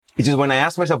It's just when I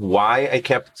asked myself why I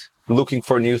kept looking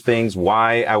for new things,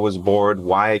 why I was bored,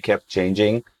 why I kept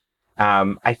changing.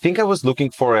 I think I was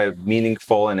looking for a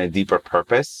meaningful and a deeper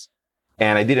purpose,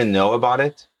 and I didn't know about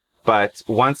it. But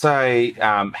once I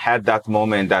had that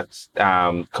moment,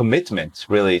 that commitment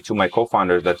really to my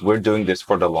co-founders that we're doing this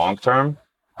for the long term,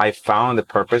 I found a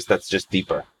purpose that's just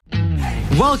deeper.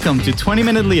 Welcome to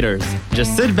 20-Minute Leaders.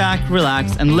 Just sit back,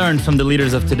 relax, and learn from the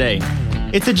leaders of today.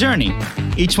 It's a journey.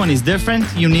 Each one is different,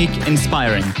 unique,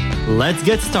 inspiring. Let's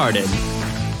get started.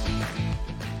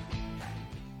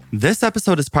 This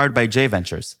episode is powered by J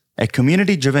Ventures, a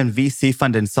community-driven VC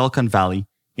fund in Silicon Valley,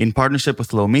 in partnership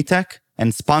with Lomitech,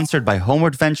 and sponsored by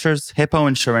Homeward Ventures, Hippo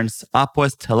Insurance,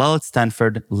 Upwest, Hillel at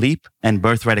Stanford, Leap, and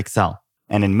Birthright Excel,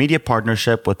 and in media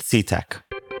partnership with CTech.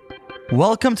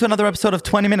 Welcome to another episode of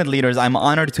 20-Minute Leaders. I'm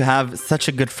honored to have such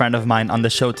a good friend of mine on the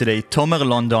show today, Tomer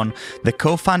London, the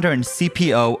co-founder and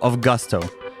CPO of Gusto.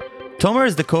 Tomer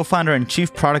is the co-founder and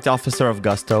chief product officer of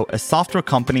Gusto, a software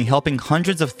company helping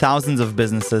hundreds of thousands of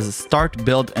businesses start,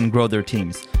 build, and grow their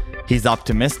teams. He's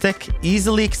optimistic,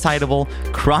 easily excitable,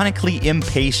 chronically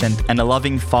impatient, and a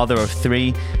loving father of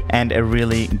three, and a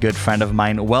really good friend of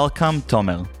mine. Welcome,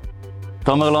 Tomer.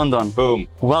 Tomer London. Boom.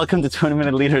 Welcome to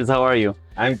 20-Minute Leaders. How are you?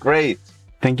 I'm great.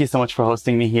 Thank you so much for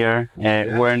hosting me here.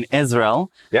 We're in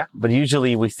Israel, but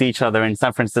usually we see each other in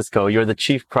San Francisco. You're the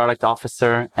chief product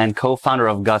officer and co-founder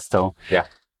of Gusto. Yeah.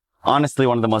 Honestly,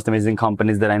 one of the most amazing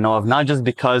companies that I know of, not just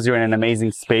because you're in an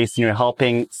amazing space and you're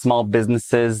helping small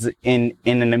businesses in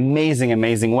an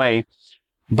amazing way,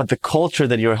 but the culture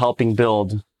that you're helping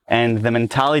build and the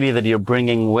mentality that you're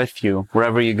bringing with you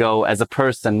wherever you go as a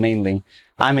person mainly.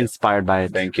 I'm inspired by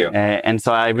it. Thank you. And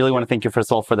so I really want to thank you,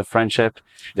 first of all, for the friendship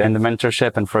and the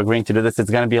mentorship and for agreeing to do this.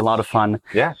 It's going to be a lot of fun.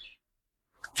 Yeah.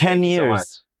 10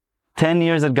 years. 10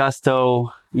 years at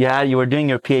Gusto. Yeah, you were doing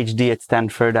your PhD at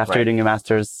Stanford after you're doing your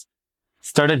master's.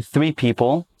 Started 3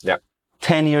 people. Yeah.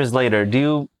 10 years later, do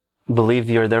you believe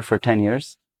you're there for 10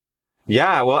 years?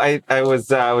 Yeah. Well, I was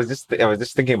just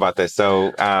thinking about this.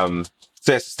 So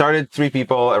I started 3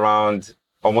 people around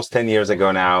almost 10 years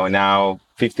ago now. Now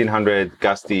 1,500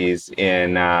 Gusties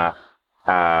in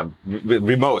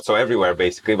remote, so everywhere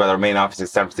basically. But our main office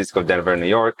is San Francisco, Denver, New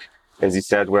York. As you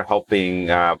said, we're helping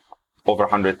over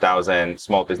 100,000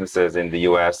 small businesses in the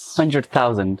U.S.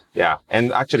 100,000. Yeah,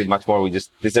 and actually much more. This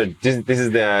is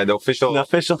the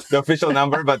official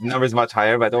number, but the number is much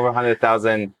higher. But over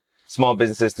 100,000 small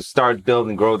businesses to start, build,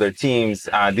 and grow their teams.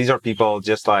 These are people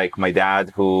just like my dad,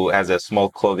 who has a small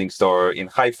clothing store in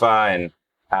Haifa, and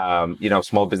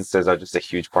small businesses are just a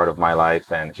huge part of my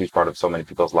life and a huge part of so many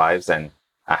people's lives. And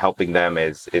helping them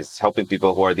is helping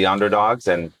people who are the underdogs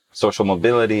and social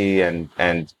mobility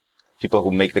and people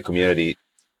who make the community,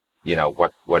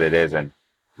 what it is, and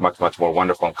much more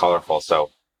wonderful and colorful. So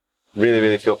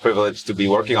really feel privileged to be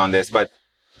working on this. But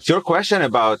to your question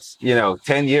about,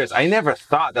 10 years, I never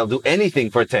thought I'll do anything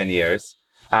for 10 years.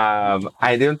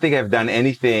 I don't think I've done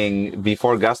anything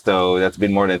before Gusto that's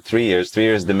been more than 3 years. 3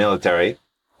 years the military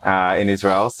in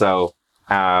Israel. So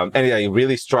and I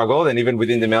really struggled. And even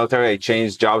within the military, I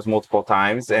changed jobs multiple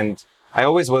times. And I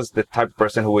always was the type of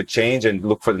person who would change and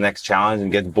look for the next challenge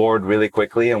and get bored really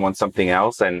quickly and want something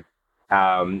else. And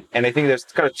I think there's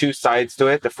kind of 2 sides to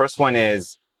it. The first one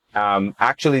is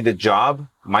actually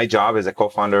my job as a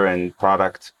co-founder and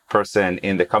product person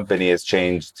in the company has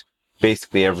changed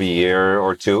basically every year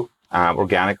or 2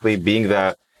 organically. Being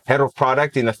the head of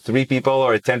product in a 3 people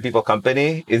or a 10 people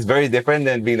company is very different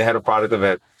than being the head of product of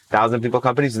a 1,000 people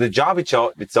company. So the job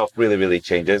itself really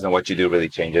changes, and what you do really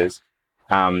changes.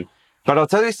 But I'll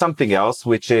tell you something else,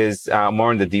 which is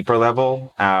more on the deeper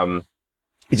level.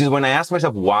 It's just when I asked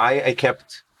myself why I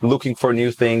kept looking for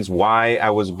new things, why I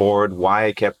was bored, why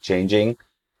I kept changing.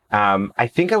 I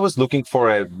think I was looking for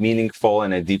a meaningful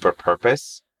and a deeper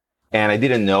purpose, and I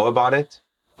didn't know about it.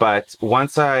 But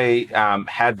once I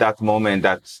had that moment,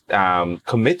 that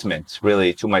commitment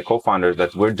really to my co-founders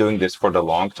that we're doing this for the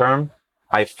long term,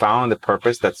 I found a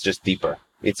purpose that's just deeper.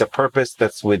 It's a purpose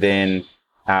that's within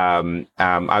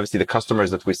obviously the customers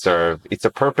that we serve. It's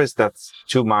a purpose that's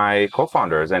to my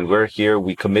co-founders, and we're here.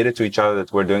 We committed to each other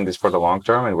that we're doing this for the long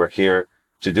term, and we're here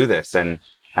to do this. And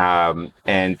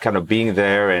kind of being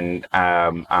there and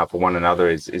for one another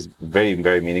is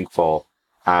very meaningful.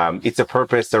 It's a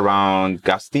purpose around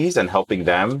Gusties and helping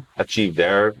them achieve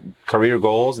their career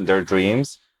goals and their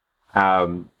dreams.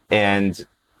 And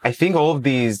I think all of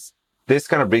this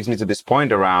kind of brings me to this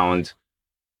point around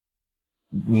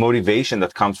motivation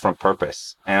that comes from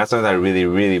purpose. And that's something that I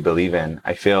really believe in.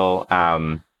 I feel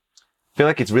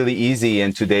like it's really easy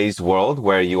in today's world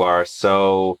where you are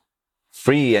so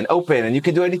free and open, and you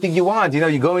can do anything you want.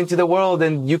 You go into the world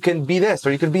and you can be this,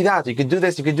 or you can be that. You can do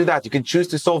this, you can do that. You can choose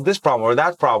to solve this problem or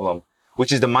that problem,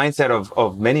 which is the mindset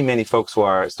of many, many folks who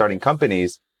are starting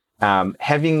companies.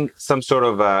 Having some sort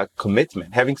of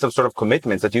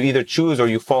commitments that you either choose or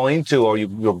you fall into or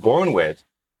you're born with.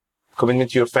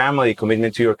 Commitment to your family,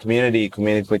 commitment to your community,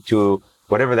 commitment to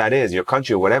whatever that is, your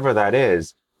country, whatever that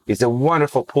is a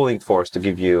wonderful pulling force to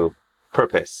give you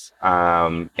purpose.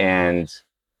 And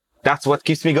that's what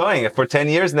keeps me going for 10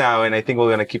 years now. And I think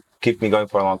we're going to keep me going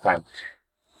for a long time.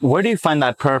 Where do you find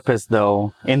that purpose,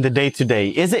 though, in the day-to-day?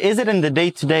 Is it in the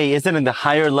day-to-day? Is it in the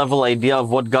higher level idea of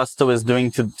what Gusto is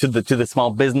doing to the small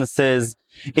businesses?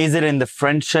 Is it in the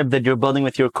friendship that you're building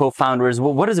with your co-founders?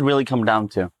 What does it really come down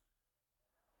to?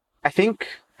 I think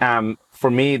for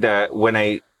me, when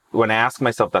I ask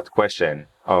myself that question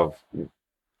of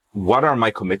what are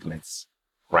my commitments,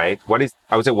 right? What is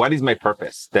my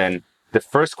purpose? Then the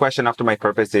first question after my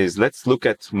purpose is, let's look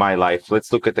at my life.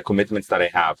 Let's look at the commitments that I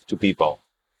have to people.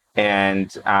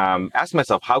 And ask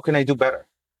myself, how can I do better?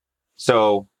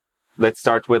 So let's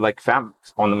start with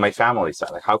on my family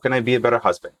side. Like, how can I be a better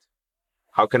husband?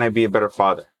 How can I be a better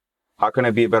father? How can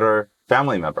I be a better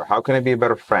family member? How can I be a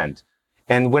better friend?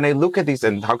 And when I look at these,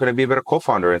 and how can I be a better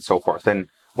co-founder and so forth? And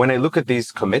when I look at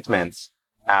these commitments,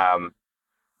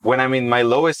 when I'm in my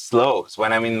lowest lows,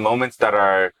 when I'm in moments that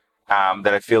are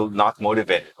that I feel not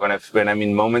motivated, when I'm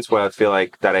in moments where I feel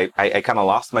like that I kind of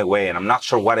lost my way and I'm not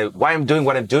sure why I'm doing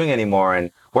what I'm doing anymore and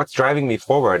what's driving me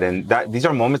forward. And these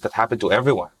are moments that happen to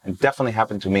everyone and definitely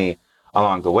happened to me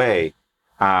along the way.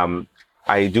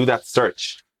 I do that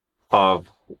search of,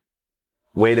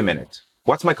 wait a minute,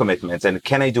 what's my commitments and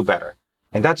can I do better?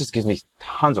 And that just gives me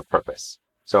tons of purpose.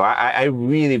 So I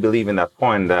really believe in that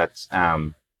point that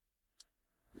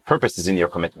purpose is in your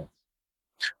commitment.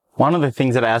 One of the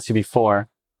things that I asked you before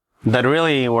that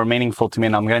really were meaningful to me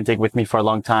and I'm going to take with me for a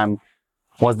long time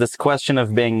was this question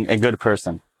of being a good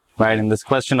person, right? And this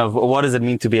question of what does it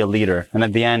mean to be a leader? And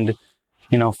at the end,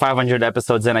 500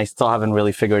 episodes in, I still haven't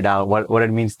really figured out what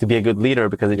it means to be a good leader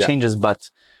because it changes. But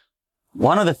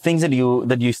one of the things that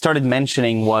you started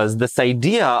mentioning was this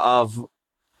idea of,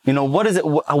 what is it?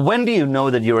 When do you know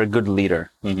that you're a good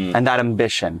leader and that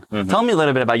ambition? Tell me a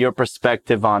little bit about your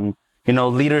perspective on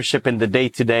leadership in the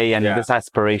day-to-day and this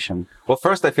aspiration. Well,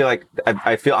 first, I feel like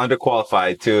I feel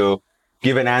underqualified to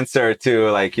give an answer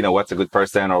to what's a good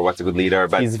person or what's a good leader.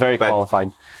 But he's very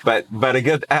qualified. But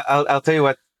I'll tell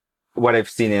you what I've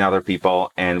seen in other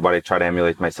people and what I try to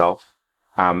emulate myself.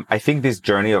 I think this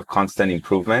journey of constant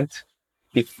improvement,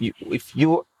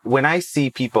 when I see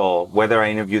people, whether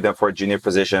I interview them for a junior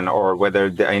position or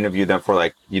whether I interview them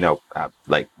for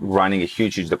running a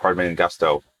huge department in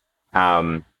Gusto,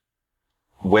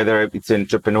 whether it's an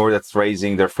entrepreneur that's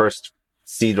raising their first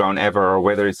seed round ever, or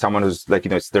whether it's someone who's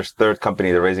it's their third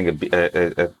company, they're raising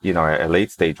a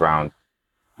late stage round.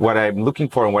 What I'm looking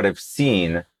for and what I've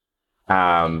seen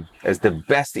as the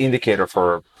best indicator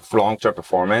for long-term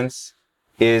performance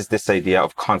is this idea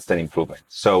of constant improvement.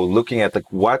 So looking at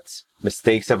what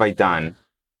mistakes have I done,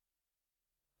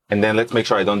 and then let's make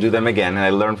sure I don't do them again, and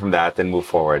I learn from that and move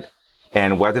forward.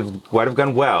 And what have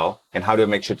gone well, and how do I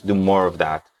make sure to do more of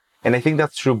that? And I think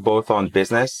that's true both on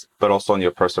business, but also on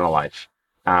your personal life.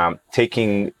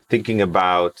 Thinking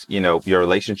about, your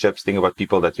relationships, thinking about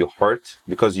people that you hurt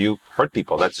because you hurt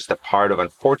people. That's just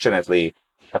unfortunately,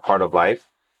 a part of life.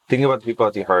 Thinking about the people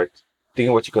that you hurt,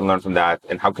 thinking what you can learn from that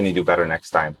and how can you do better next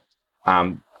time.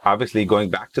 Obviously going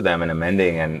back to them and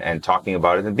amending and talking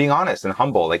about it and being honest and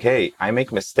humble. Like, hey, I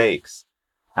make mistakes.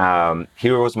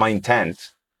 Here was my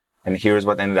intent and here's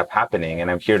what ended up happening.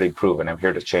 And I'm here to improve and I'm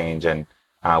here to change. And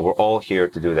we're all here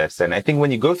to do this. And I think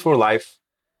when you go through life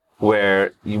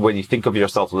when you think of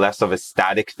yourself less of a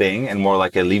static thing and more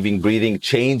like a living, breathing,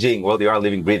 changing, well, you are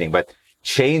living, breathing, but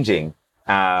changing,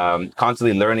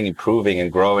 constantly learning, improving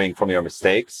and growing from your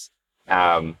mistakes,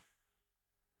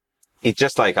 it's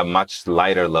just like a much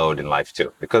lighter load in life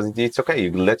too, because it's okay.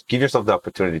 Give yourself the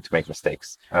opportunity to make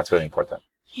mistakes. And that's really important.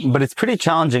 But it's pretty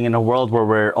challenging in a world where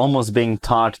we're almost being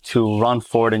taught to run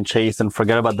forward and chase and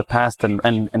forget about the past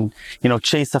and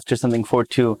chase after something forward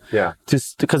too. Yeah.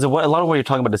 Because a lot of what you're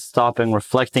talking about is stopping,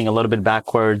 reflecting a little bit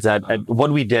backwards at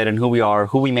what we did and who we are,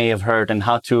 who we may have hurt, and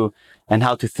how to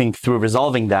think through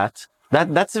resolving that.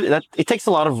 That it takes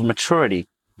a lot of maturity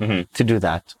to do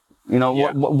that.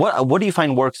 What do you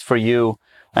find works for you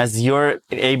as you're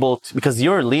able to, because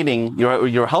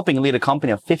you're helping lead a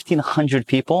company of 1,500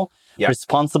 people. Yeah.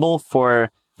 Responsible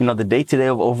for, the day-to-day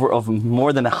of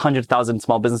more than 100,000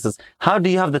 small businesses. How do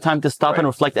you have the time to stop and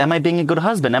reflect? Am I being a good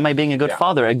husband? Am I being a good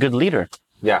father, a good leader?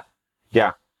 Yeah.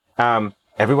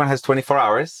 Everyone has 24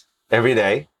 hours. every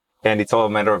day. And it's all a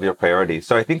matter of your priorities.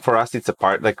 So I think for us, it's a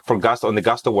part, like for Gusto, on the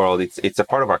Gusto world, it's a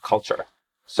part of our culture.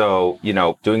 So,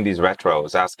 doing these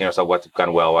retros, asking yourself what's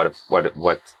gone well,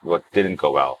 what didn't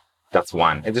go well. That's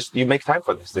one. And just, you make time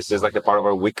for this. This is like a part of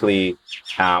our weekly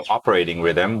operating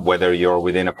rhythm, whether you're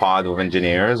within a pod of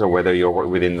engineers or whether you're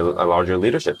within a larger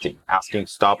leadership team,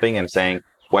 stopping and saying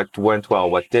what went well,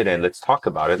 what didn't. Let's talk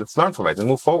about it. Let's learn from it and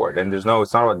move forward. And it's not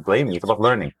about blaming. It's about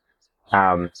learning.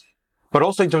 But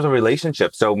also in terms of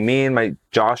relationships. So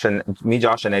Josh and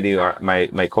Eddie are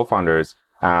my co-founders.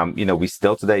 We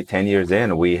still today, 10 years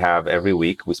in, we have every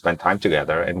week, we spend time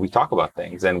together and we talk about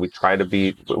things and we try to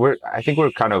I think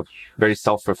we're kind of very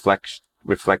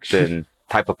reflection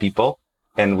type of people.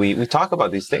 And we talk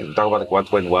about these things. We talk about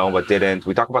what went well, what didn't.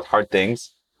 We talk about hard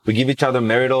things. We give each other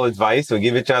marital advice. We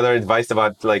give each other advice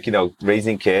about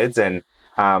raising kids and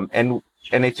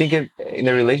I think in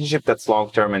a relationship that's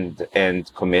long-term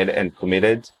and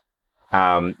committed,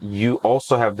 you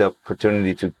also have the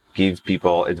opportunity to give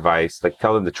people advice, like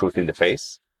tell them the truth in the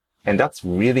face. And that's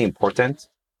really important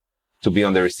to be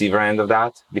on the receiver end of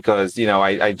that because,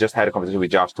 I just had a conversation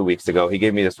with Josh 2 weeks ago. He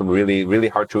gave me some really, really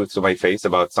hard truths to my face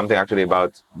about something actually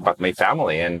about my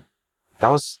family. And that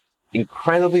was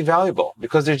incredibly valuable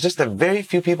because there's just a very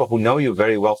few people who know you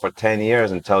very well for 10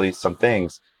 years and tell you some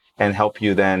things and help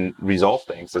you then resolve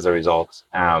things as a result.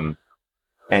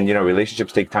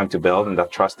 Relationships take time to build and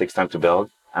that trust takes time to build.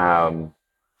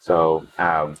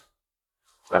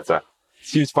 That's a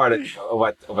huge part of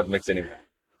what makes it.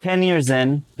 10 years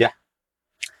in. Yeah.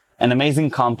 An amazing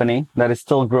company that is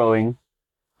still growing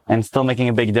and still making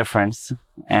a big difference.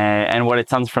 And what it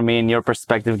sounds from me in your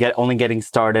perspective, only getting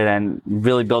started and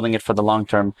really building it for the long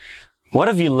term. What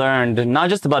have you learned, not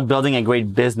just about building a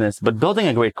great business, but building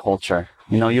a great culture?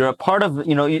 You're a part of,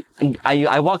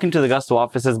 I walk into the Gusto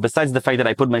offices, besides the fact that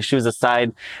I put my shoes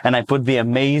aside and I put the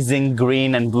amazing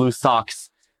green and blue socks.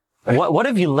 Right. What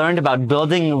have you learned about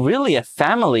building really a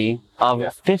family of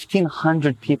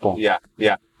 1,500 people? Yeah.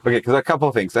 Okay, because a couple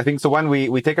of things. I think, so one,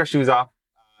 we take our shoes off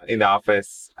in the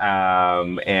office,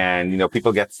 and,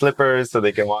 people get slippers so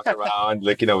they can walk around,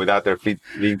 without their feet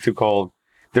being too cold.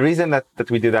 The reason that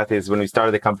we do that is when we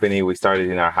started the company, we started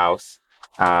in our house.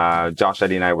 Josh,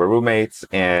 Eddie, and I were roommates,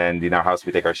 and in our house,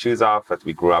 we take our shoes off, but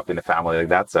we grew up in a family like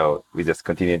that. So we just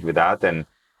continued with that. And,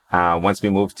 once we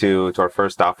moved to our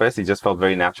first office, it just felt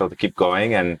very natural to keep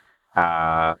going. And,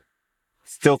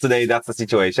 still today, that's the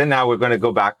situation. Now we're going to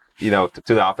go back, to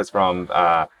the office from,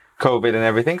 COVID and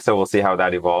everything. So we'll see how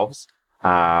that evolves.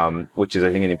 Which is,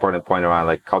 I think, an important point around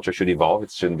like culture should evolve.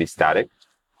 It shouldn't be static.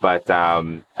 But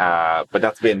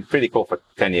that's been pretty cool for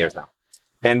 10 years now.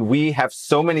 And we have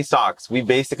so many socks. We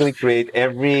basically create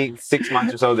every 6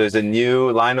 months or so. There's a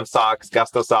new line of socks,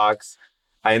 Gusto socks.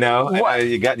 I know.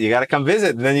 You got to come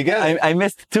visit and then you get it. I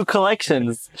missed 2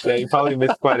 collections. Yeah, you probably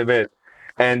missed quite a bit.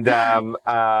 And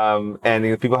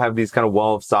people have these kind of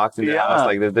wall of socks in their house.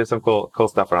 Like there's some cool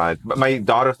stuff around it. But my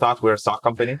daughter thought we were a sock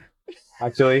company,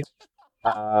 actually.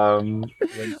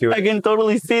 I can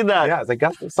totally see that. Yeah, it's like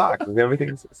Gusto socks.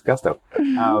 Everything's Gusto.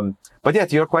 But yeah,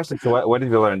 to your question, so what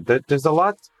did we learn? There's a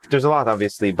lot,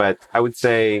 obviously, but I would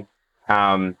say,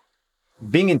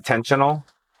 being intentional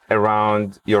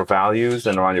around your values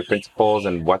and around your principles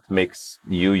and what makes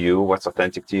you, what's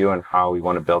authentic to you and how we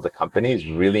want to build a company is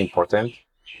really important.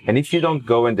 And if you don't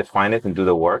go and define it and do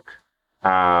the work,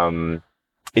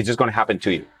 it's just going to happen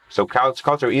to you. So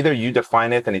culture, either you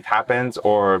define it and it happens,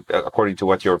 or according to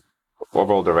what your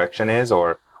overall direction is,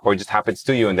 or it just happens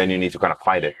to you and then you need to kind of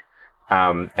fight it.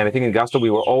 And I think in Gusto, we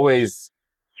were always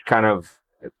kind of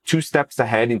 2 steps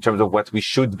ahead in terms of what we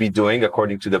should be doing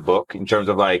according to the book, in terms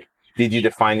of like, did you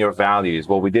define your values?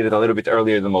 Well, we did it a little bit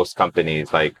earlier than most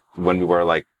companies, like when we were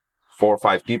like 4 or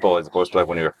 5 people, as opposed to like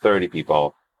when we were 30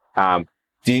 people.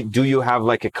 Do you have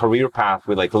like a career path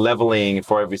with like leveling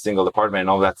for every single department and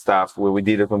all that stuff, where we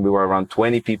did it when we were around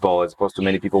 20 people, as opposed to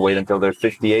many people wait until they're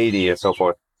 50, 80 and so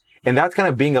forth. And that kind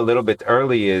of being a little bit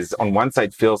early is, on one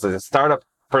side, feels, as a startup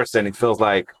person, it feels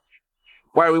like,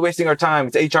 why are we wasting our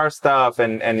time? It's HR stuff.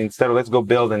 And instead of let's go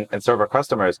build and serve our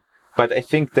customers. But I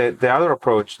think that the other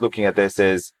approach looking at this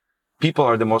is, people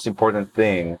are the most important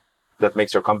thing that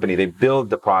makes your company. They build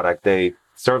the product, they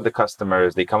serve the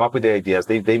customers, they come up with the ideas,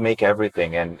 they make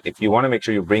everything. And if you want to make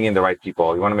sure you bring in the right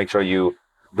people, you want to make sure you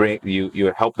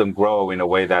help them grow in a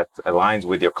way that aligns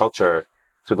with your culture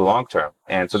to the long term.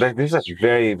 And so this is a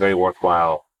very, very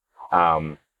worthwhile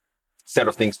set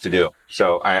of things to do.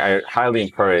 So I highly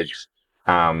encourage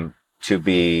to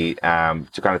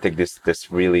kind of take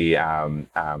this really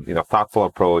thoughtful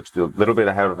approach, to a little bit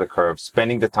ahead of the curve,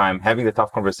 spending the time, having the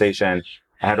tough conversation,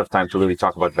 ahead of time to really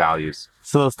talk about values.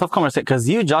 So it's tough conversation because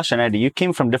you, Josh and Eddie, you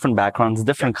came from different backgrounds,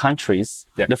 different countries,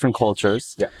 different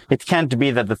cultures. Yeah. It can't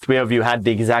be that the three of you had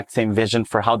the exact same vision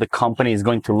for how the company is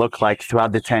going to look like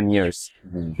throughout the 10 years.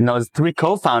 As three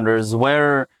co-founders,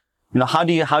 where, how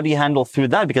do you handle through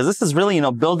that? Because this is really,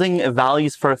 building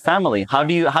values for a family. How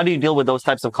do you deal with those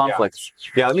types of conflicts?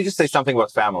 Yeah, let me just say something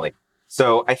about family.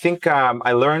 So I think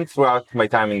I learned throughout my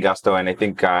time in Gusto, and I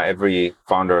think every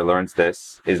founder learns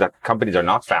this, is that companies are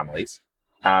not families.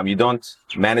 You don't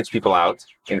manage people out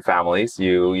in families.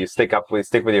 You stick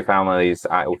with your families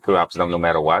through ups and downs no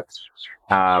matter what.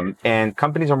 And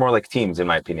companies are more like teams, in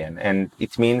my opinion. And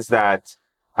it means that,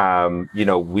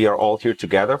 we are all here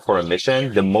together for a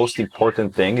mission. The most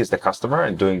important thing is the customer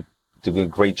and doing a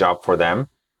great job for them.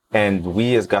 And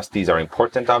we as Gusties are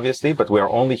important, obviously, but we are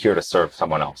only here to serve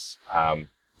someone else.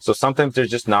 So sometimes there's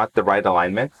just not the right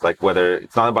alignment, like whether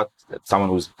it's not about someone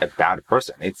who's a bad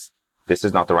person. This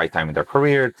is not the right time in their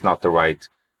career. It's not the right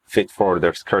fit for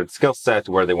their current skill set,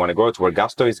 where they want to go to, where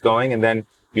Gusto is going. And then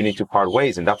you need to part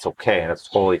ways, and that's okay. And that's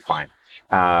totally fine.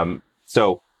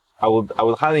 So I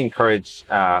will highly encourage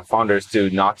founders to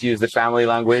not use the family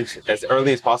language as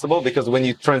early as possible, because when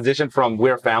you transition from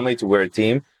we're a family to we're a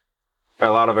team, a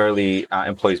lot of early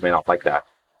employees may not like that.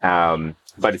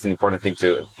 But it's an important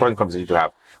conversation to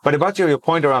have. But about your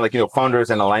point around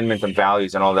founders and alignment and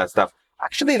values and all that stuff,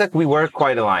 actually, we were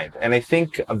quite aligned. And I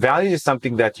think values is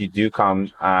something that you do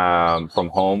come from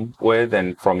home with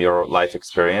and from your life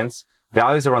experience.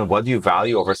 Values around what do you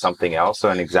value over something else. So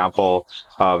an example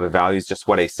of a value is just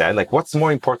what I said. What's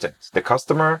more important, the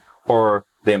customer or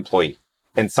the employee?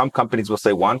 And some companies will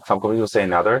say one, some companies will say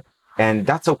another. And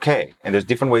that's okay. And there's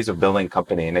different ways of building a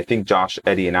company. And I think Josh,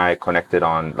 Eddie, and I connected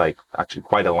on actually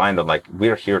quite aligned on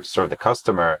we're here to serve the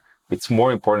customer. It's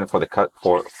more important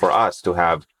for us to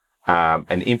have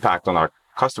an impact on our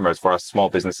customers, for us small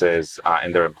businesses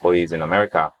and their employees in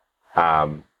America,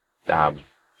 than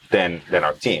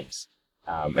our teams.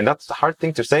 And that's a hard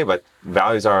thing to say, but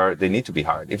values they need to be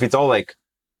hard. If it's all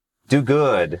do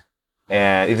good,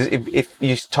 and if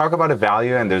you talk about a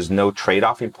value and there's no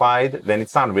trade-off implied, then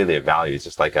it's not really a value. It's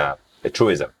just a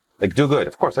truism. Do good.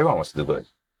 Of course, everyone wants to do good.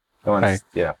 Right.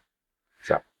 Yeah.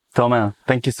 So. Tomer,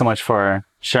 thank you so much for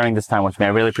sharing this time with me. I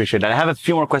really appreciate it. I have a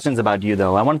few more questions about you,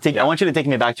 though. I want you to take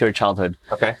me back to your childhood.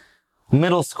 Okay.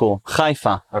 Middle school,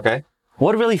 Haifa. Okay.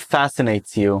 What really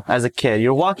fascinates you as a kid?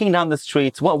 You're walking down the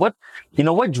streets. What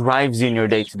drives you in your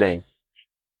day to day?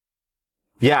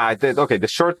 Yeah. Okay. The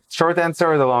short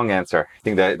answer or the long answer? I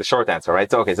think the short answer,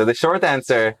 right? So the short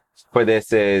answer for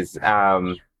this is,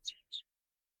 I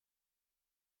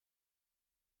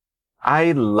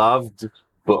loved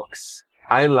books.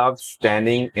 I loved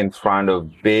standing in front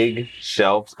of big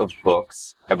shelves of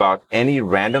books about any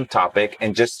random topic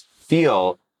and just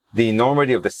feel the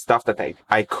enormity of the stuff that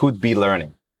I could be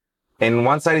learning. And on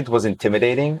one side, it was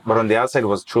intimidating, but on the other side, it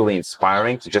was truly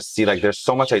inspiring to just see there's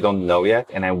so much I don't know yet.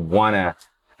 And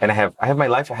I have my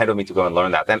life ahead of me to go and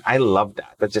learn that. And I love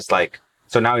that. That's just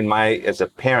so now as a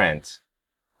parent,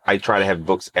 I try to have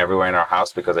books everywhere in our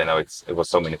house because I know it was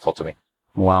so meaningful to me.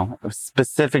 Wow. A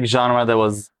specific genre that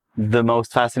was the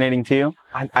most fascinating to you?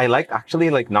 I liked actually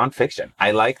nonfiction.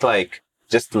 I liked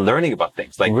just learning about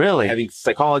things. Really? Having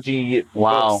psychology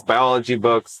books, biology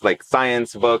books,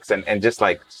 science books, and just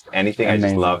anything. Amazing. I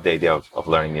just love the idea of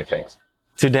learning new things.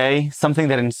 Today, something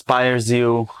that inspires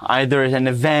you, either an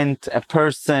event, a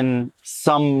person,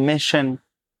 some mission.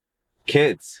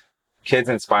 Kids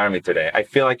inspire me today. I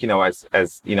feel as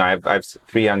I have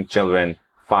 3 young children,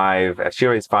 5,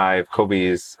 Shira is 5, Kobe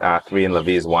is 3, and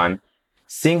Levi is 1.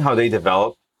 Seeing how they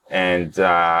develop and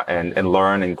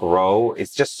learn and grow,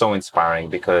 it's just so inspiring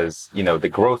because, the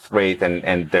growth rate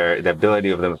and the ability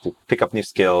of them to pick up new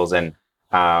skills and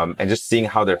just seeing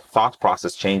how their thought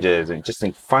process changes and just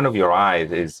in front of your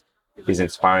eyes is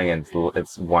inspiring, and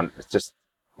it's just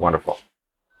wonderful.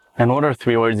 And what are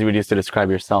 3 words you would use to describe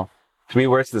yourself? 3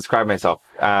 words to describe myself.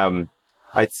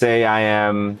 I'd say I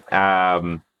am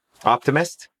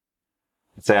optimist.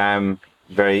 I'd say I'm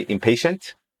very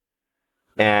impatient.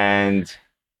 And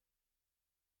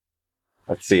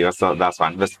let's see, what's the last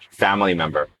one? This family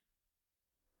member.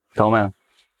 Tomer,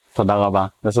 toda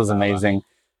raba. This was amazing.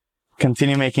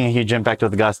 Continue making a huge impact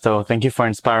with Gusto. Thank you for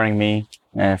inspiring me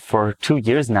for 2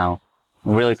 years now.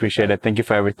 Really appreciate it. Thank you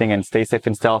for everything, and stay safe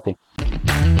and stay healthy.